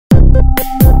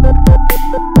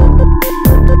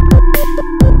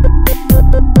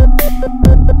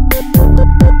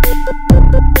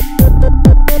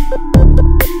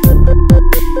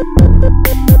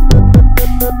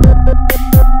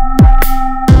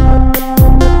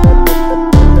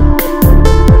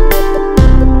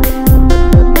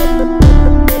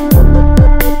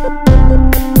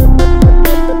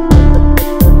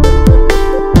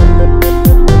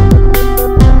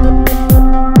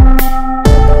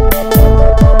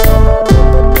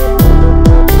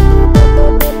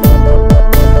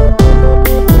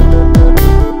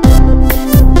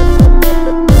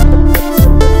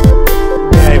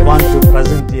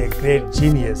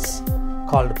Genius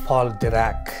called Paul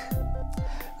Dirac.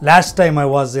 Last time I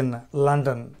was in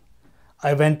London,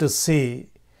 I went to see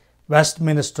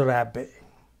Westminster Abbey.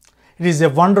 It is a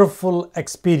wonderful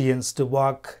experience to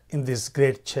walk in this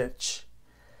great church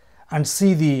and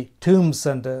see the tombs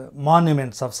and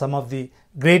monuments of some of the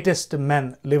greatest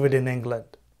men lived in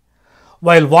England.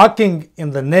 While walking in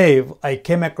the nave, I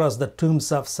came across the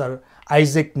tombs of Sir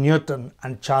Isaac Newton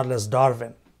and Charles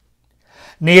Darwin.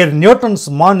 Near Newton's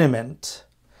monument,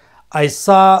 I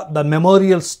saw the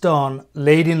memorial stone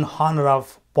laid in honor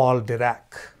of Paul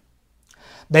Dirac.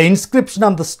 The inscription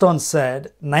on the stone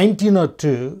said,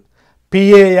 1902,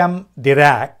 P.A.M.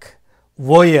 Dirac,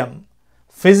 O.M.,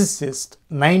 physicist,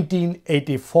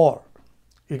 1984.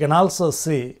 You can also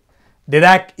see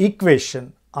Dirac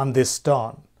equation on this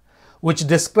stone, which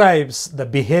describes the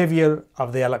behavior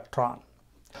of the electron.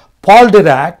 Paul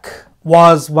Dirac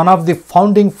was one of the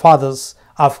founding fathers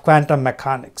of quantum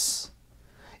mechanics.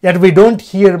 Yet we don't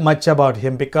hear much about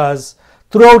him because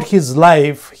throughout his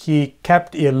life he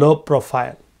kept a low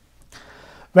profile.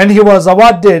 When he was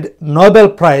awarded Nobel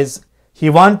Prize, he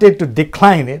wanted to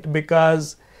decline it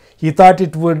because he thought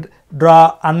it would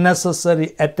draw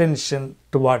unnecessary attention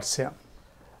towards him.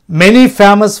 Many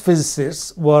famous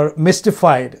physicists were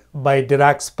mystified by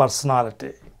Dirac's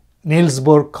personality. Niels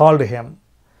Bohr called him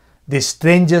the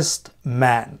strangest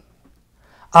man.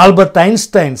 Albert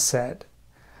Einstein said,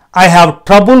 I have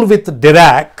trouble with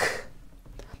Dirac.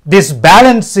 This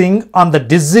balancing on the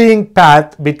dizzying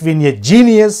path between a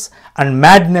genius and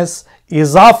madness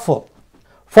is awful.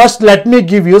 First, let me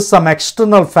give you some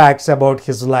external facts about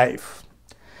his life.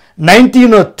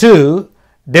 1902,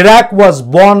 Dirac was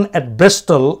born at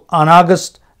Bristol on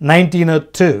August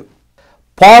 1902.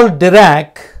 Paul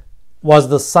Dirac was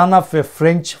the son of a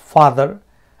French father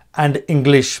and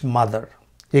English mother.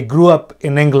 He grew up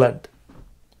in England.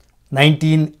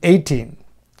 1918.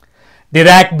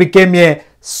 Dirac became a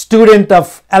student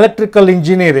of electrical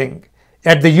engineering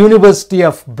at the University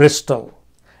of Bristol.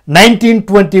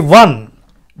 1921.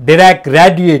 Dirac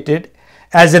graduated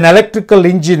as an electrical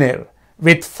engineer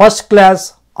with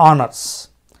first-class honors.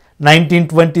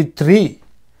 1923.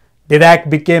 Dirac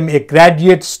became a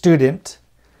graduate student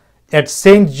at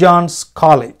St. John's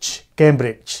College,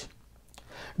 Cambridge.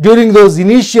 During those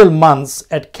initial months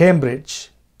at Cambridge,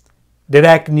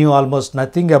 Dirac knew almost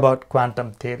nothing about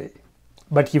quantum theory,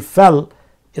 but he fell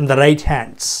in the right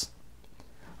hands.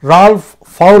 Ralph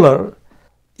Fowler,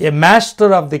 a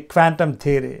master of the quantum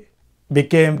theory,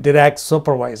 became Dirac's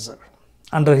supervisor.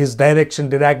 Under his direction,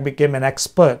 Dirac became an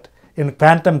expert in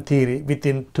quantum theory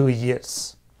within 2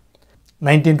 years.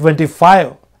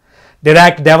 1925,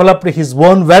 Dirac developed his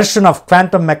own version of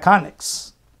quantum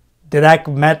mechanics. Dirac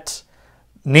met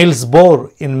Niels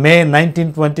Bohr in May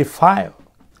 1925.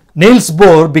 Niels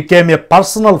Bohr became a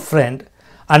personal friend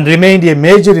and remained a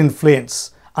major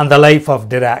influence on the life of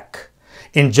Dirac.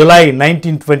 In July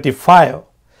 1925,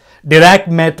 Dirac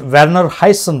met Werner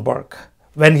Heisenberg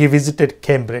when he visited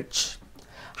Cambridge.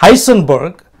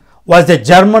 Heisenberg was a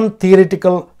German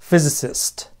theoretical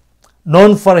physicist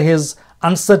known for his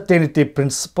uncertainty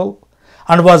principle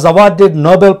and was awarded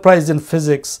Nobel Prize in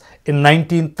Physics in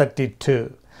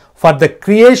 1932 for the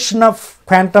creation of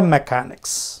quantum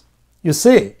mechanics. You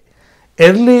see,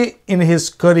 early in his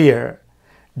career,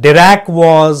 Dirac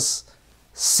was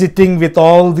sitting with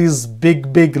all these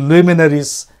big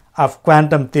luminaries of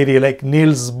quantum theory like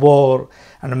Niels Bohr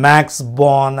and Max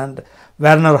Born and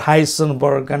Werner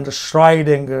Heisenberg and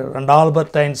Schrödinger and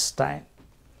Albert Einstein.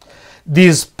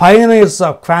 These pioneers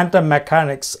of quantum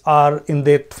mechanics are in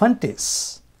their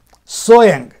 20s, so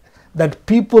young that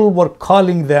people were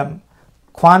calling them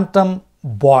quantum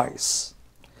boys.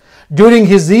 During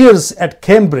his years at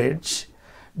Cambridge,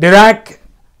 Dirac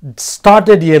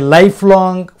started a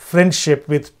lifelong friendship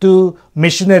with two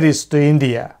missionaries to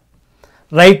India,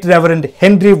 Right Reverend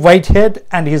Henry Whitehead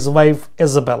and his wife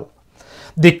Isabel.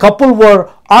 The couple were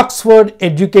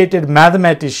Oxford-educated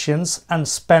mathematicians and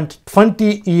spent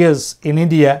 20 years in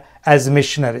India as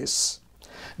missionaries.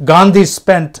 Gandhi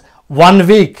spent 1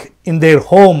 week in their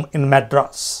home in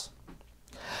Madras.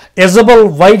 Isabel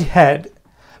Whitehead,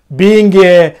 being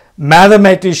a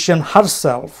mathematician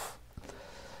herself,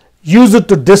 used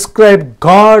to describe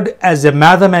God as a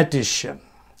mathematician.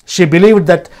 She believed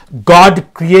that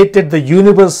God created the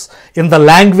universe in the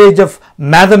language of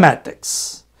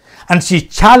mathematics, and she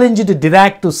challenged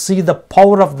Dirac to see the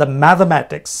power of the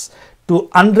mathematics to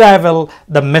unravel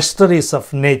the mysteries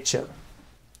of nature.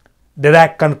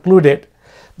 Dirac concluded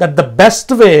that the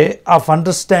best way of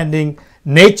understanding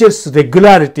nature's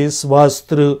regularities was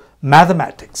through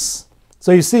mathematics.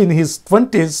 So you see, in his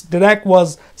 20s, Dirac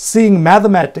was seeing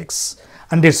mathematics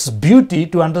and its beauty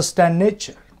to understand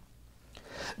nature.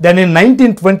 Then in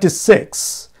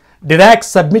 1926, Dirac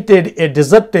submitted a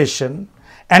dissertation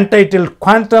entitled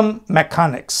Quantum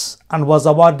Mechanics and was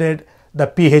awarded the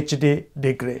PhD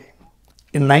degree.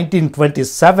 In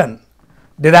 1927,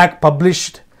 Dirac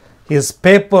published his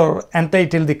paper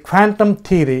entitled The Quantum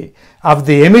Theory of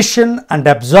the Emission and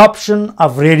Absorption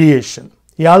of Radiation.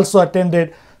 He also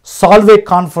attended Solvay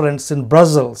Conference in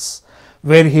Brussels,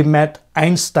 where he met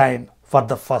Einstein for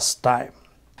the first time.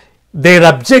 Their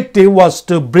objective was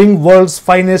to bring world's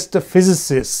finest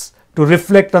physicists to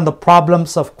reflect on the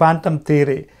problems of quantum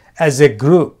theory as a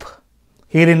group.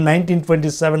 Here in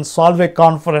 1927 Solvay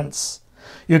Conference,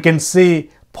 you can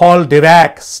see Paul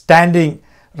Dirac standing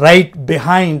right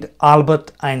behind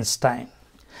Albert Einstein.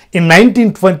 In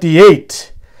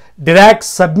 1928, Dirac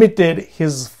submitted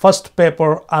his first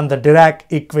paper on the Dirac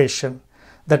equation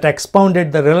that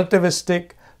expounded the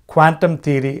relativistic quantum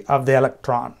theory of the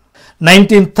electron.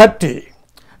 1930,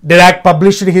 Dirac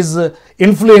published his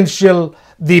influential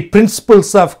The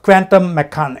Principles of Quantum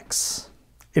Mechanics.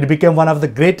 It became one of the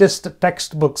greatest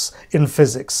textbooks in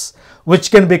physics, which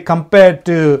can be compared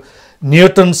to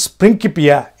Newton's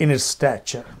Principia in its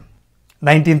stature.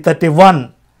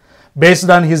 1931, based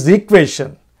on his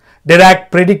equation, Dirac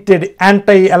predicted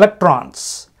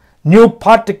anti-electrons, new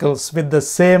particles with the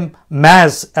same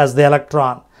mass as the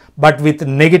electron, but with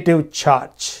negative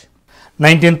charge.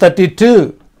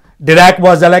 1932, Dirac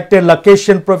was elected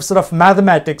Lacassian Professor of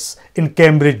Mathematics in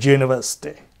Cambridge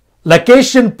University.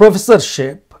 Lacassian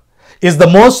Professorship is the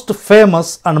most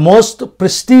famous and most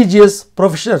prestigious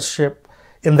professorship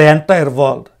in the entire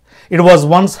world. It was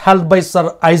once held by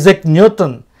Sir Isaac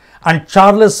Newton and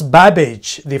Charles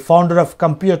Babbage, the founder of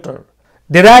computer.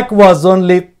 Dirac was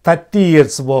only 30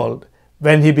 years old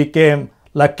when he became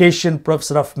Lacassian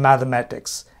Professor of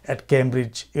Mathematics at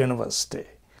Cambridge University.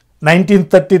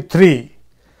 1933,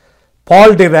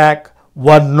 Paul Dirac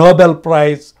won Nobel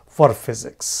Prize for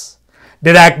Physics.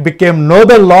 Dirac became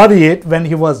Nobel laureate when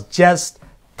he was just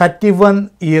 31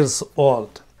 years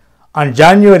old. On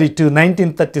January 2,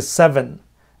 1937,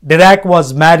 Dirac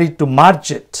was married to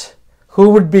Margit, who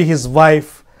would be his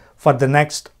wife for the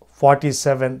next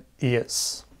 47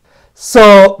 years.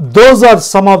 So those are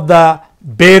some of the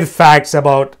bare facts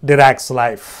about Dirac's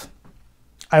life.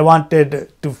 I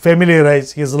wanted to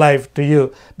familiarize his life to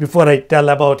you before I tell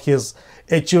about his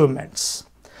achievements.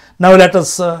 Now let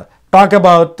us talk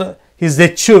about his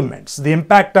achievements, the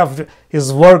impact of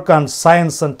his work on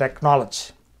science and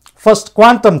technology. First,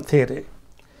 quantum theory.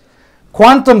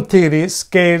 Quantum theory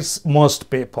scares most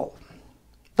people.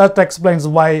 That explains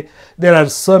why there are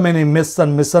so many myths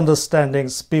and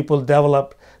misunderstandings people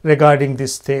develop regarding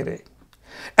this theory.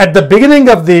 At the beginning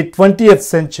of the 20th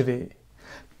century,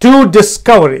 two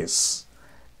discoveries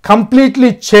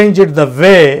completely changed the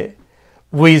way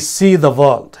we see the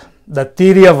world: the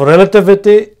theory of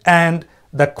relativity and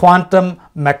the quantum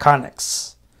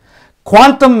mechanics.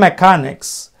 Quantum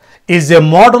mechanics is a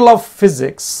model of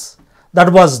physics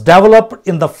that was developed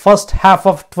in the first half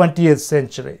of 20th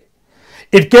century.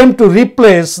 It came to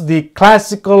replace the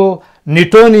classical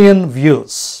Newtonian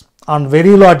views on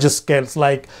very large scales,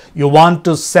 like you want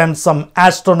to send some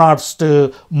astronauts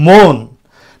to moon.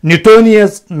 Newtonian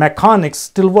mechanics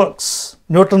still works.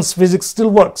 Newton's physics still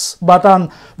works, but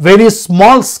on very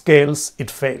small scales it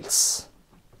fails.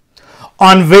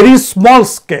 On very small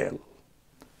scale,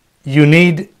 you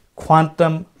need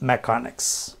quantum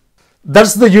mechanics.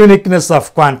 That's the uniqueness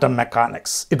of quantum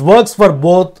mechanics. It works for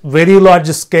both very large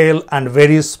scale and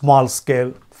very small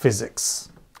scale physics.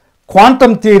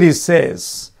 Quantum theory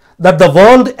says that the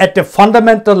world at a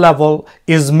fundamental level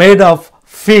is made of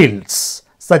fields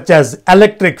such as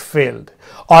electric field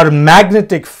or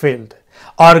magnetic field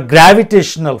or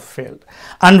gravitational field.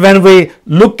 And when we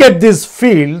look at these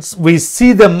fields, we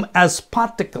see them as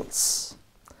particles.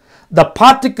 The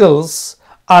particles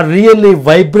are really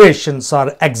vibrations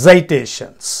or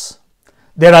excitations.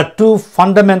 There are two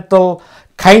fundamental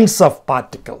kinds of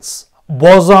particles,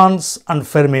 bosons and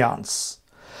fermions.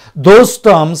 Those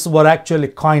terms were actually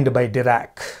coined by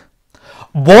Dirac.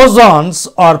 Bosons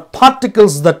are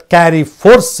particles that carry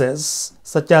forces,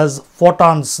 such as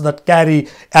photons that carry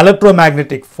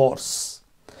electromagnetic force.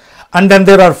 And then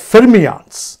there are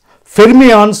fermions.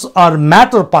 Fermions are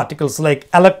matter particles like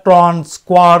electrons,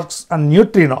 quarks, and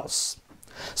neutrinos.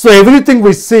 So everything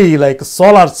we see, like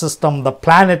solar system, the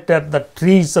planet Earth, the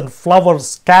trees and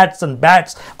flowers, cats and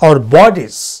bats, our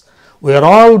bodies, we are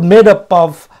all made up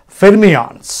of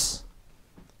fermions.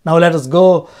 Now let us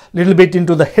go a little bit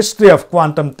into the history of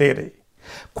quantum theory.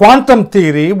 Quantum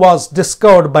theory was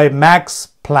discovered by Max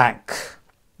Planck.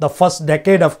 The first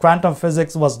decade of quantum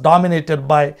physics was dominated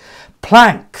by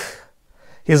Planck.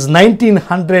 His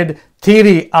 1900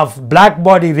 theory of black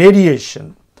body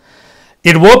radiation,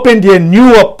 it opened a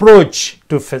new approach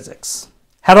to physics,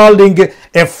 heralding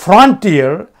a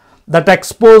frontier that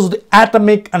exposed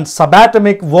atomic and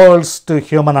subatomic worlds to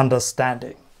human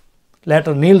understanding.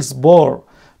 Later, Niels Bohr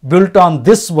built on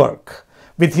this work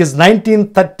with his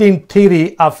 1913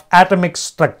 theory of atomic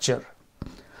structure.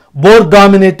 Bohr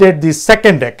dominated the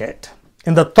second decade.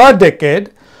 In the third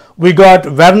decade, we got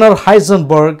Werner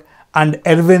Heisenberg and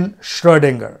Erwin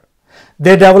Schrödinger.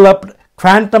 They developed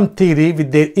quantum theory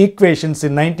with their equations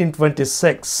in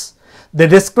 1926. They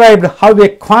described how a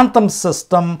quantum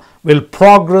system will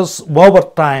progress over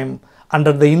time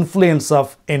under the influence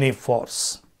of any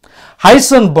force.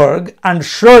 Heisenberg and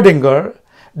Schrödinger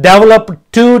developed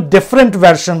two different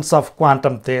versions of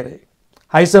quantum theory.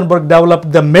 Heisenberg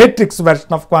developed the matrix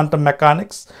version of quantum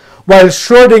mechanics, while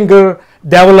Schrödinger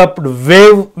developed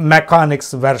wave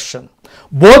mechanics version.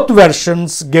 Both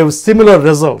versions gave similar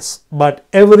results, but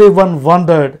everyone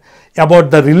wondered about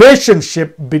the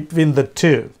relationship between the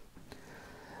two.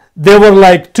 They were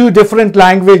like two different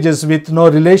languages with no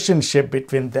relationship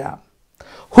between them.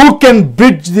 Who can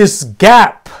bridge this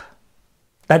gap?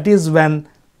 That is when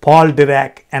Paul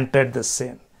Dirac entered the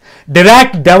scene.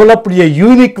 Dirac developed a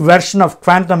unique version of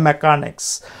quantum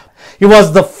mechanics. He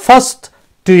was the first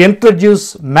to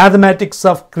introduce mathematics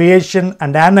of creation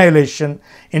and annihilation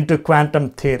into quantum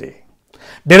theory.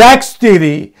 Dirac's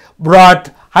theory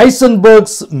brought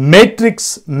Heisenberg's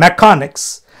matrix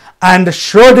mechanics and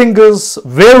Schrödinger's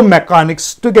wave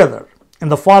mechanics together. In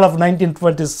the fall of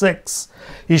 1926,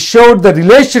 he showed the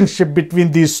relationship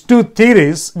between these two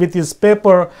theories with his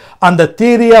paper on the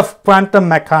theory of quantum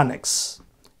mechanics.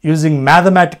 Using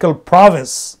mathematical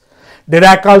prowess,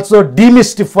 Dirac also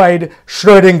demystified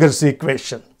Schrödinger's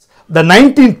equation. The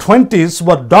 1920s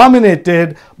were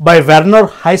dominated by Werner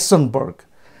Heisenberg,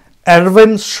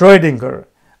 Erwin Schrödinger,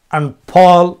 and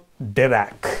Paul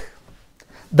Dirac.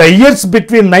 The years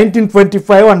between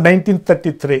 1925 and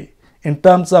 1933, in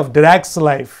terms of Dirac's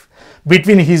life,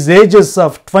 between his ages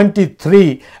of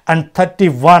 23 and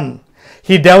 31,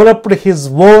 he developed his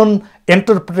own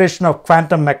interpretation of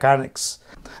quantum mechanics.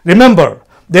 Remember,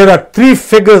 there are three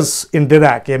figures in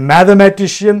Dirac: a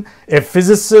mathematician, a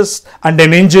physicist, and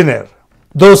an engineer.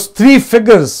 Those three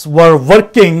figures were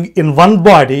working in one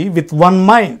body with one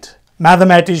mind.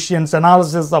 Mathematician's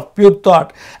analysis of pure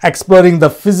thought, exploring the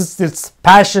physicist's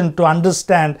passion to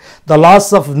understand the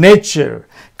laws of nature,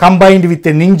 combined with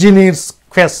an engineer's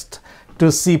quest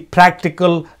to see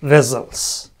practical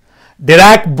results.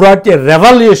 Dirac brought a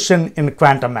revolution in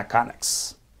quantum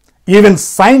mechanics. Even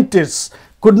scientists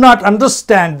could not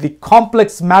understand the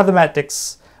complex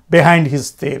mathematics behind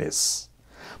his theories,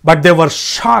 but they were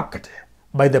shocked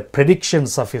by the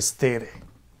predictions of his theory.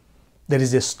 There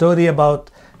is a story about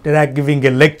Dirac giving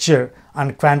a lecture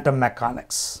on quantum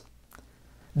mechanics.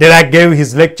 Dirac gave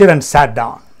his lecture and sat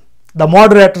down. The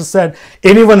moderator said,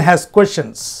 "Anyone has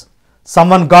questions?"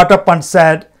 Someone got up and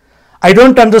said, "I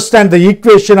don't understand the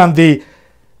equation on the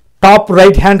top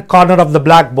right-hand corner of the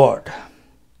blackboard."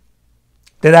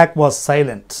 Dirac was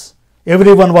silent.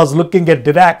 Everyone was looking at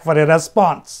Dirac for a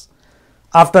response.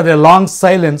 After a long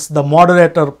silence, the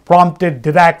moderator prompted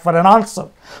Dirac for an answer.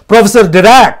 "Professor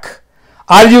Dirac,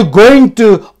 are you going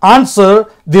to answer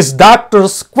this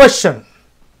doctor's question?"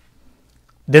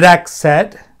 Dirac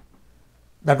said,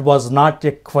 "That was not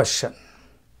a question.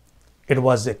 It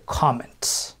was a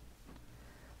comment."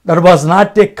 That was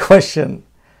not a question.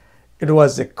 It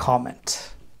was a comment.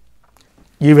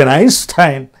 Even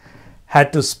Einstein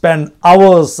had to spend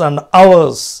hours and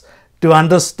hours to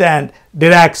understand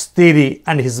Dirac's theory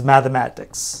and his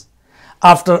mathematics.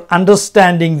 After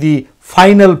understanding the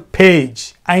final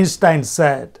page, Einstein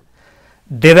said,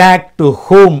 "Dirac, to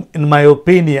whom, in my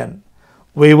opinion,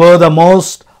 we were the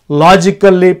most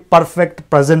logically perfect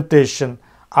presentation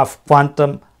of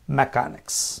quantum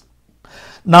mechanics."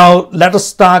 Now let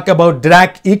us talk about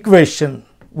Dirac equation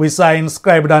we saw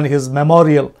inscribed on his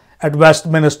memorial at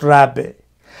Westminster Abbey.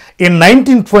 In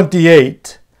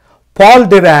 1928, Paul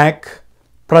Dirac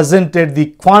presented the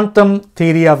quantum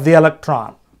theory of the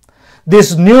electron.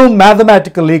 This new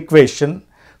mathematical equation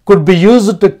could be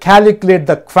used to calculate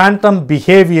the quantum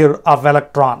behavior of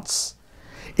electrons.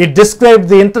 It described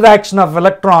the interaction of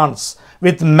electrons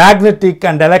with magnetic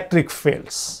and electric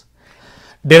fields.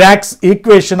 Dirac's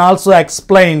equation also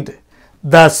explained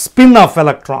the spin of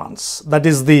electrons, that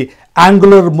is the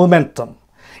angular momentum.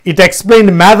 It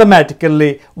explained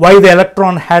mathematically why the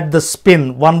electron had the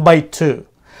spin 1/2,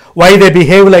 why they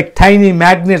behave like tiny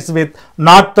magnets with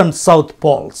north and south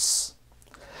poles.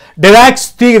 Dirac's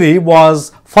theory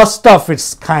was first of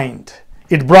its kind.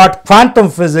 It brought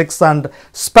quantum physics and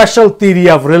special theory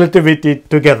of relativity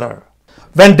together.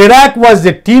 When Dirac was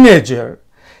a teenager,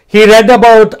 he read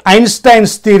about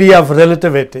Einstein's theory of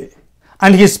relativity,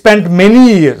 and he spent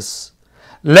many years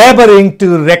laboring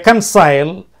to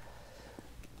reconcile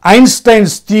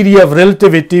Einstein's theory of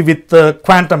relativity with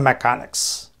quantum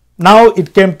mechanics. Now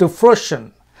it came to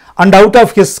fruition, and out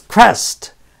of his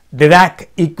quest, Dirac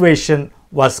equation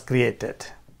was created.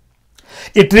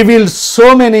 It revealed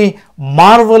so many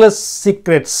marvelous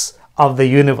secrets of the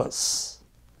universe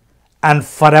and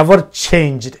forever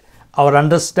changed our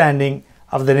understanding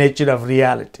of the nature of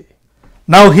reality.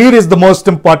 Now here is the most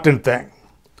important thing.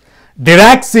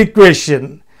 Dirac's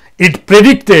equation, it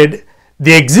predicted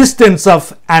the existence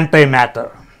of antimatter.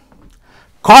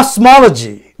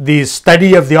 Cosmology, the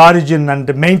study of the origin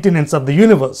and maintenance of the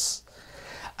universe,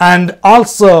 and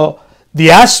also the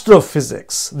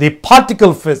astrophysics, the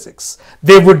particle physics,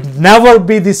 they would never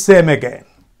be the same again.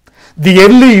 The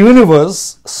early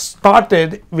universe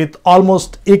started with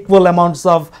almost equal amounts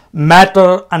of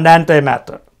matter and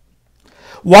antimatter.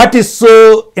 What is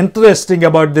so interesting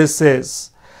about this is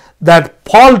that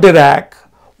Paul Dirac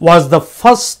was the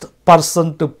first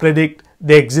person to predict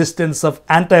the existence of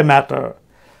antimatter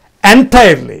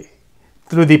entirely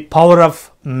through the power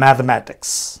of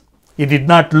mathematics. He did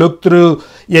not look through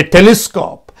a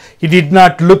telescope. He did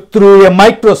not look through a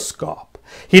microscope.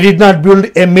 He did not build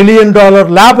 $1 million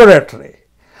laboratory,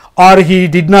 or he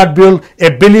did not build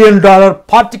 $1 billion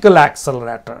particle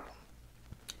accelerator.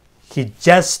 He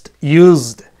just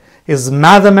used his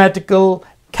mathematical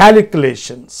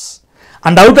calculations,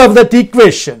 and out of that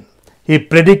equation, he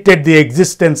predicted the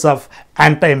existence of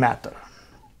antimatter.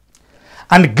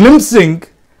 And glimpsing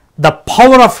the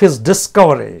power of his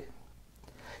discovery,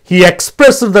 he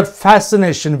expressed that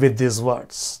fascination with these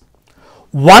words.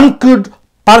 One could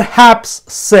perhaps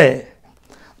say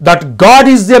that God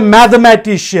is a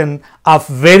mathematician of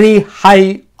very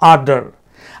high order,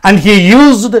 and he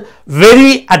used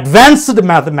very advanced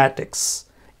mathematics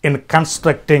in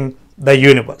constructing the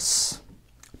universe.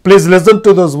 Please listen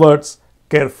to those words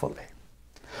carefully.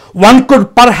 One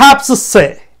could perhaps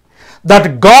say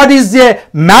that God is a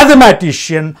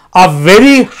mathematician of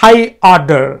very high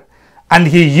order, and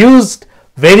he used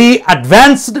very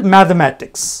advanced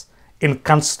mathematics in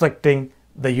constructing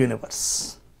the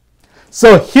universe.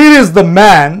 So here is the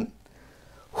man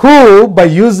who, by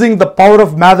using the power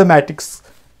of mathematics,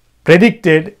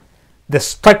 predicted the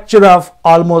structure of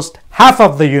almost half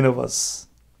of the universe.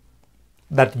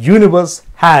 That universe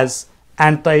has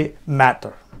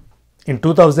antimatter. In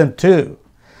 2002,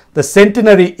 the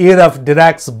centenary year of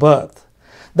Dirac's birth,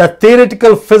 the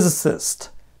theoretical physicist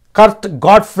Kurt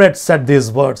Gottfried said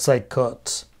these words, I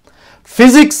quote,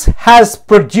 "Physics has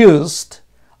produced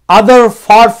other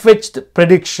far-fetched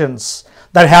predictions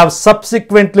that have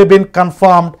subsequently been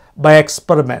confirmed by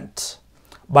experiment.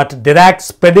 But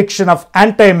Dirac's prediction of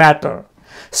antimatter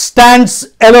stands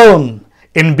alone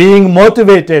in being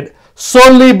motivated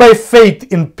solely by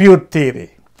faith in pure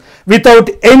theory, without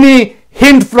any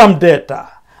hint from data,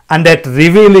 and at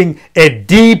revealing a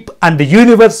deep and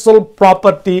universal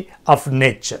property of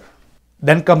nature."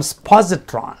 Then comes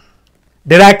positron.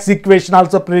 Dirac's equation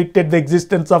also predicted the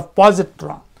existence of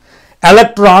positron.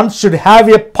 Electrons should have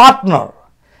a partner,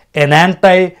 an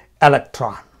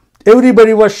anti-electron.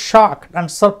 Everybody was shocked and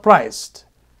surprised.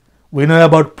 We know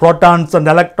about protons and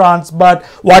electrons, but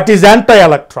what is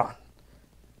anti-electron?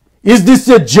 Is this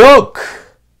a joke?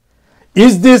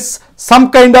 Is this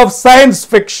some kind of science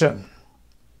fiction?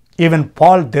 Even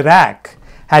Paul Dirac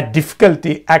had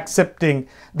difficulty accepting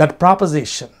that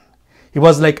proposition. He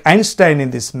was like Einstein in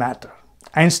this matter.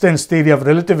 Einstein's theory of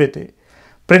relativity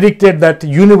predicted that the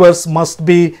universe must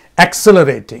be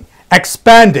accelerating,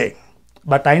 expanding,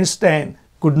 but Einstein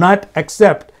could not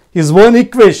accept his own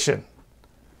equation,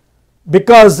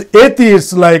 because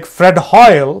atheists like Fred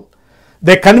Hoyle,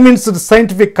 they convinced the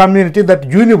scientific community that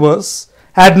universe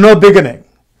had no beginning.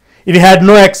 It had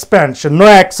no expansion, no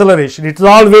acceleration. It is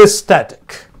always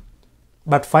static.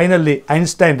 But finally,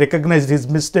 Einstein recognized his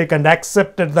mistake and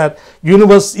accepted that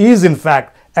universe is in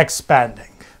fact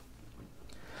expanding.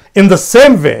 In the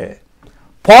same way,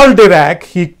 Paul Dirac,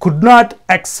 he could not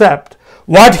accept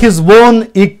what his own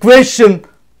equation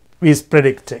is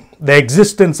predicting, the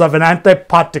existence of an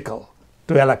antiparticle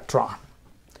to electron.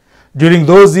 During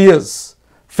those years,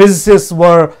 physicists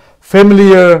were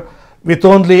familiar with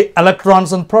only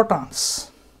electrons and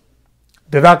protons.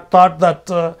 Dirac thought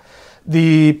that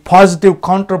the positive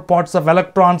counterparts of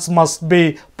electrons must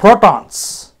be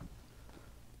protons,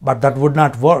 but that would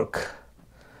not work,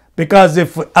 because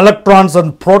if electrons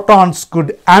and protons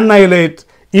could annihilate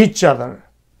each other,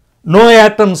 no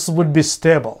atoms would be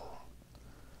stable.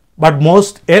 But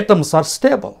most atoms are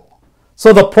stable.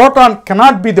 So the proton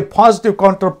cannot be the positive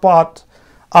counterpart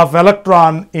of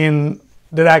electron in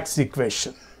Dirac's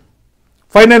equation.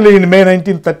 Finally, in May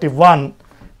 1931,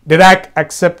 Dirac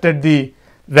accepted the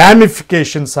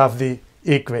ramifications of the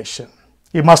equation.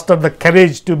 He mustered the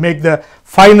courage to make the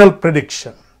final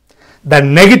prediction that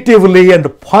negatively and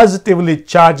positively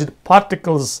charged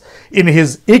particles in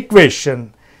his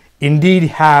equation indeed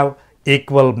have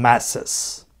equal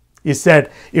masses. He said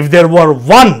if there were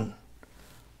one,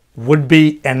 would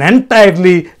be an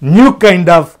entirely new kind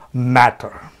of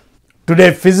matter.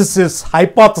 Today, physicists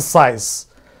hypothesize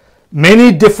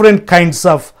many different kinds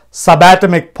of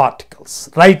subatomic particles,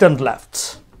 right and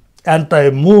left.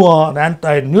 Anti-muon,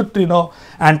 anti-neutrino,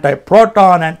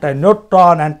 anti-proton,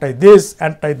 anti-neutron, anti-this,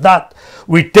 anti-that.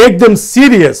 We take them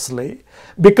seriously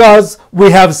because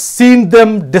we have seen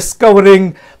them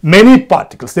discovering many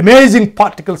particles, amazing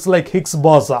particles like Higgs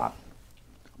boson.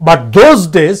 But those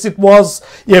days it was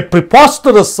a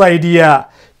preposterous idea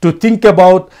to think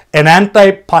about an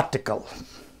antiparticle.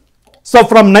 So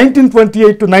from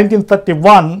 1928 to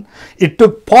 1931, it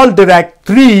took Paul Dirac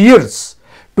 3 years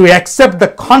to accept the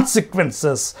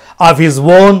consequences of his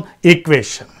own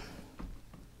equation.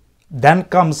 Then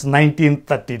comes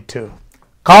 1932.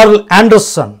 Carl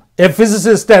Anderson, a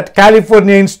physicist at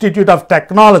California Institute of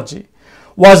Technology,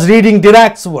 was reading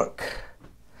Dirac's work.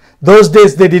 Those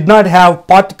days they did not have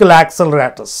particle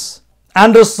accelerators.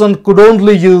 Anderson could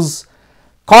only use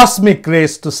cosmic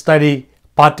rays to study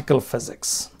particle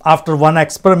physics. After one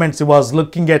experiment, he was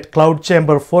looking at cloud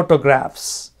chamber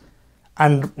photographs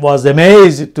and was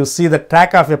amazed to see the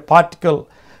track of a particle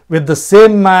with the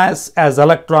same mass as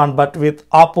electron but with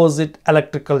opposite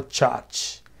electrical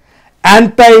charge.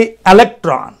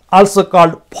 Anti-electron, also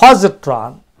called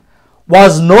positron,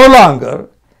 was no longer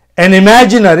an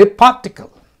imaginary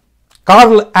particle.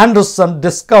 Carl Anderson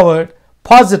discovered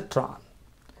positron,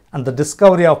 and the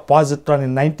discovery of positron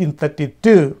in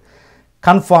 1932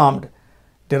 confirmed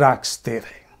Dirac's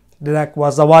theory. Dirac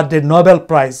was awarded Nobel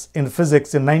Prize in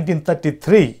Physics in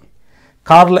 1933.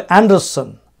 Carl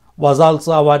Anderson was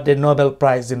also awarded Nobel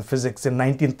Prize in Physics in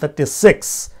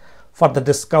 1936 for the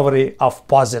discovery of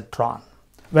positron.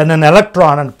 When an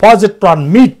electron and positron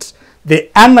meet, they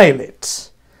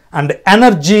annihilate, and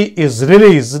energy is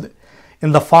released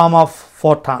in the form of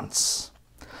photons.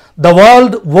 The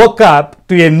world woke up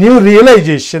to a new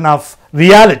realization of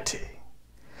reality.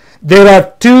 There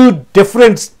are two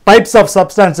different types of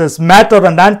substances, matter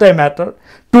and antimatter,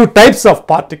 two types of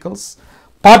particles.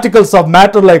 Particles of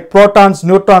matter like protons,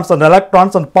 neutrons and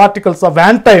electrons, and particles of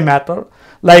antimatter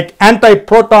like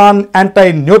antiproton,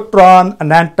 antineutron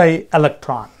and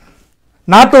anti-electron.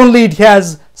 Not only it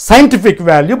has scientific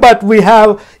value, but we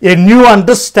have a new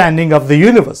understanding of the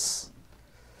universe.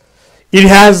 It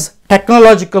has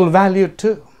technological value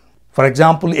too. For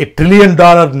example, $1 trillion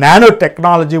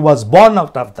nanotechnology was born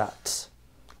out of that.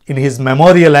 In his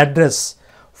memorial address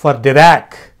for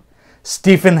Dirac,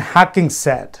 Stephen Hawking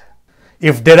said,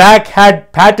 if Dirac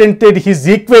had patented his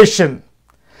equation,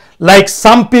 like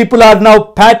some people are now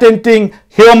patenting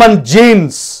human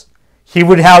genes, he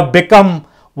would have become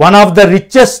one of the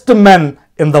richest men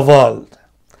in the world.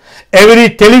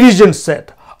 Every television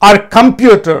set or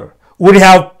computer would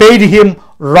have paid him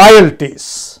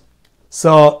royalties.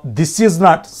 So this is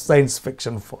not science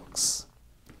fiction, folks.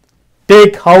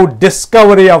 Take how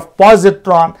discovery of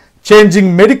positron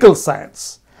changing medical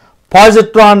science.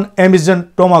 Positron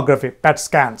emission tomography, PET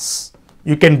scans.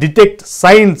 You can detect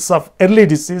signs of early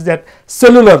disease at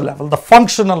cellular level, the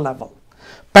functional level.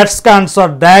 PET scans are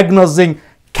diagnosing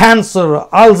cancer,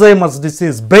 Alzheimer's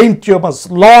disease, brain tumors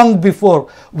long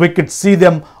before we could see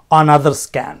them on other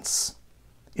scans.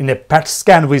 In a PET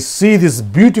scan, we see this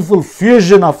beautiful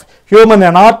fusion of human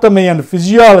anatomy and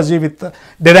physiology with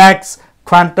Dirac's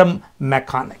quantum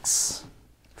mechanics.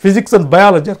 Physics and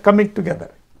biology are coming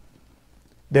together.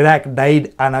 Dirac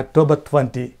died on October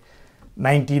 20,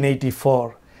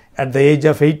 1984 at the age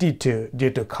of 82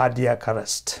 due to cardiac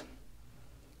arrest.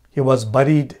 He was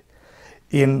buried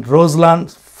in Roseland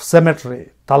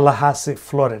Cemetery, Tallahassee,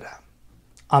 Florida.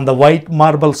 On the white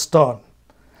marble stone,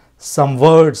 some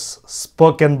words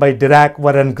spoken by Dirac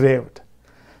were engraved.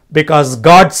 Because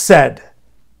God said,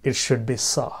 it should be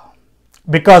so.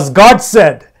 Because God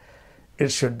said,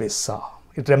 it should be so.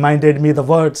 It reminded me the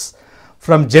words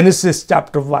from Genesis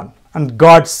chapter 1. And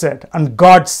God said, and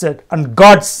God said, and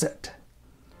God said.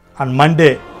 On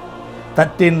Monday,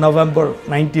 13 November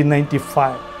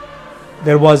 1995,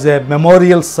 there was a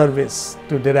memorial service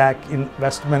to Dirac in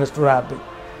Westminster Abbey.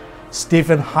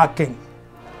 Stephen Hawking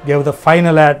gave the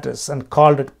final address and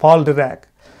called it Paul Dirac,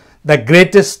 the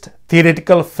greatest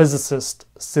theoretical physicist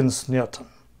since Newton.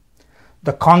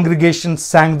 The congregation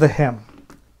sang the hymn,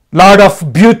 Lord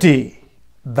of beauty,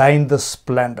 thine the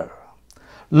splendor.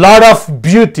 Lord of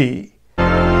beauty,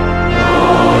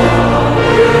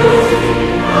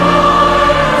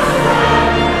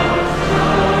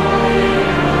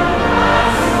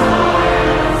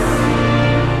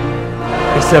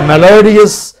 it's a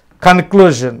melodious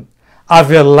conclusion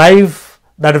of a life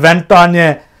that went on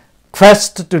a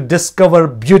quest to discover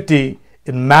beauty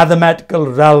in mathematical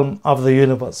realm of the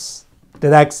universe.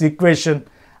 Dirac's equation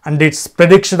and its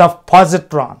prediction of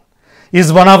positron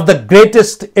is one of the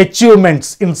greatest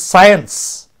achievements in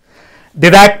science.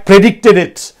 Dirac predicted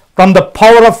it from the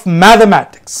power of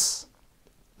mathematics.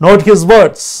 Note his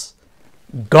words.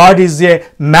 God is a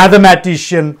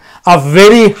mathematician of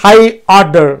very high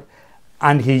order,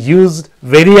 and he used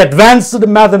very advanced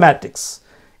mathematics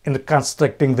in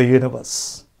constructing the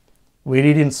universe. We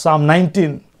read in Psalm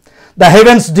 19, the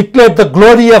heavens declare the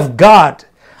glory of God,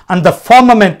 and the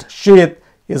firmament showeth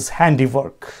his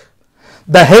handiwork.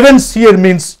 The heavens here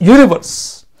means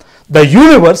universe. The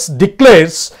universe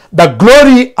declares the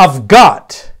glory of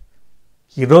God.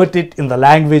 He wrote it in the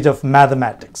language of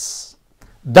mathematics.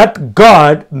 That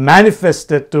God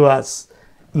manifested to us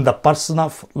in the person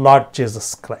of Lord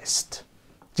Jesus Christ.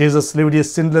 Jesus lived a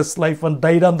sinless life and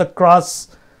died on the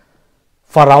cross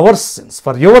for our sins,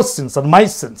 for your sins and my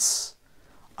sins.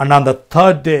 And on the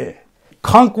third day,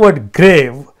 conquered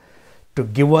grave to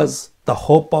give us the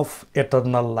hope of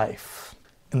eternal life.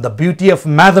 In the beauty of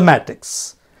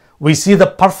mathematics, we see the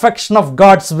perfection of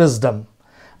God's wisdom,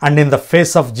 and in the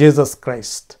face of Jesus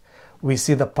Christ, we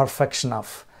see the perfection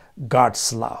of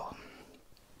God's love.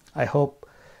 I hope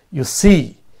you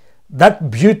see that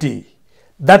beauty,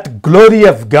 that glory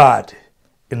of God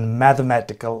in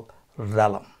mathematical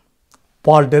realm.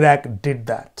 Paul Dirac did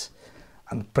that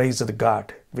and praised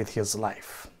God with his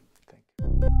life.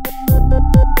 Thank you.